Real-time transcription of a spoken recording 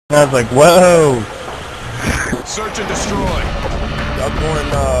I was like, whoa! Search and destroy. Y'all going,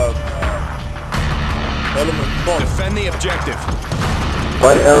 element spawn. Defend the objective.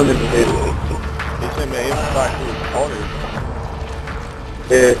 What element is it? He said, man, it's like his orders.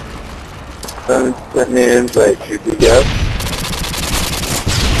 Yeah. Let me in, like, should we go?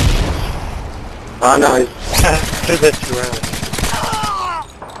 Oh, no, he's... After this round.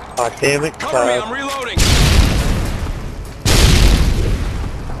 Aw, damn it, Cover me, I'm reloading.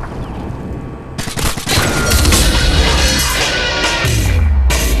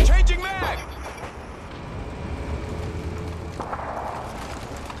 Changing mag.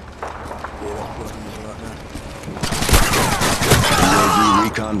 UAV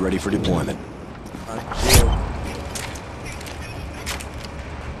recon ready for deployment.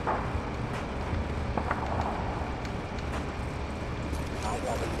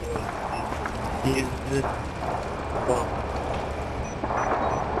 Use this. Well,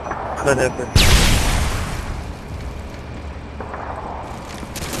 whatever.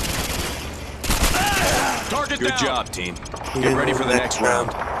 Target Good job, team. Use Get ready for the next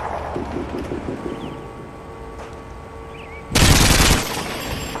round.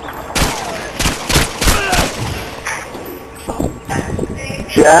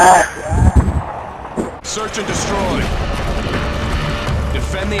 Jack! Search and destroy.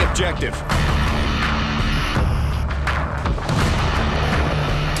 Defend the objective.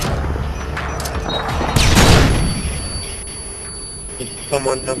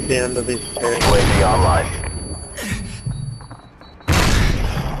 Someone up the end of these stairs. UAV online.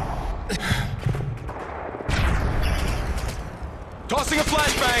 Tossing a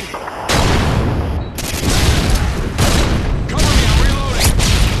flashbang. Cover me, I'm reloading.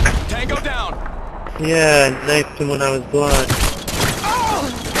 Tango down. Yeah, I knifed him when I was blind.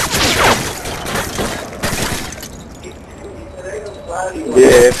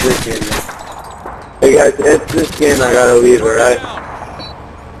 Yeah, it's this game. Hey guys, it's this game, I gotta leave, alright?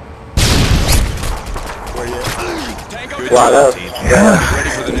 Tango What down, up? team. Yeah. Ready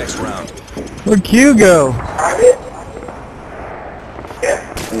for the next round. Where'd Q go?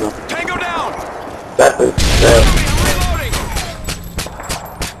 No, Tango down. that's it. Cover me, I'm reloading.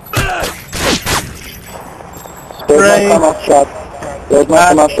 There's my come-up shot. There's my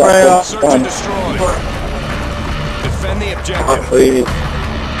come-up shot. Search and destroy. Defend the objective. Please.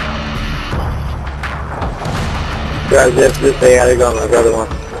 Guys, if this thing, I gotta go on my brother one.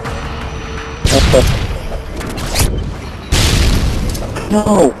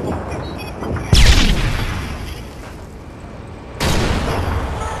 No!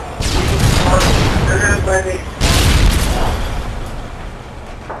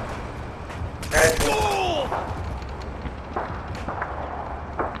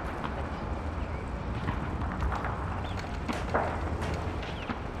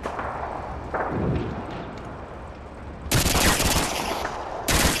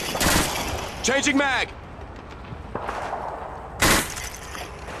 Changing mag.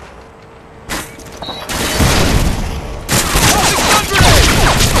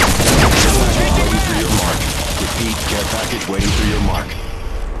 Waiting for your mark. Repeat, care package waiting for your mark.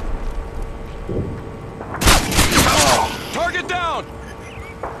 Target down.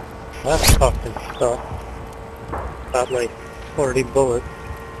 That fucking sucked. Got like 40 bullets.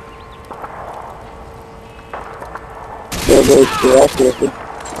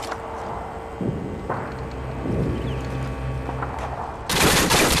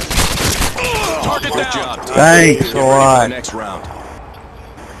 Target down. Job, team. Thanks Get a ready for lot. the next round.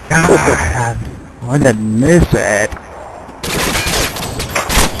 God, I didn't miss that.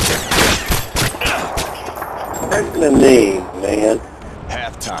 That's the name, man.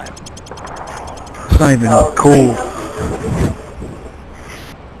 Halftime. It's not even cool.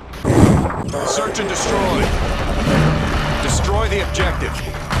 Search and destroy. Destroy the objective.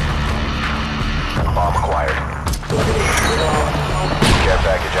 Bomb acquired. Care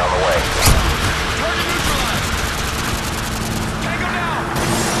package on the way. Target neutralized. Tango down.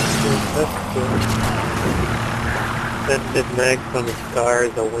 That's good. That did mags on the scar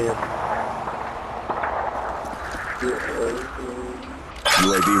is a win.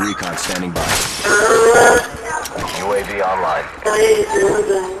 UAV recon standing by. UAV online.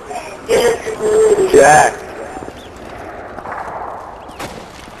 Jack!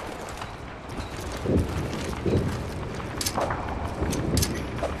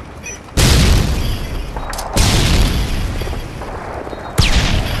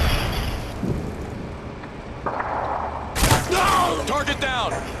 Target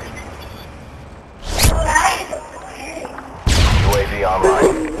down. UAV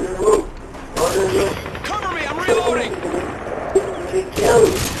online. Cover me, I'm reloading.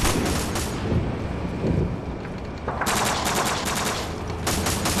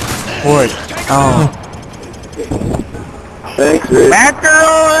 Wood. Oh. Thanks, Rich. Back her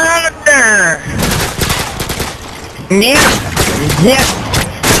all out of there! Yeah! Yeah!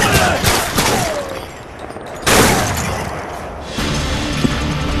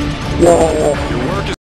 No.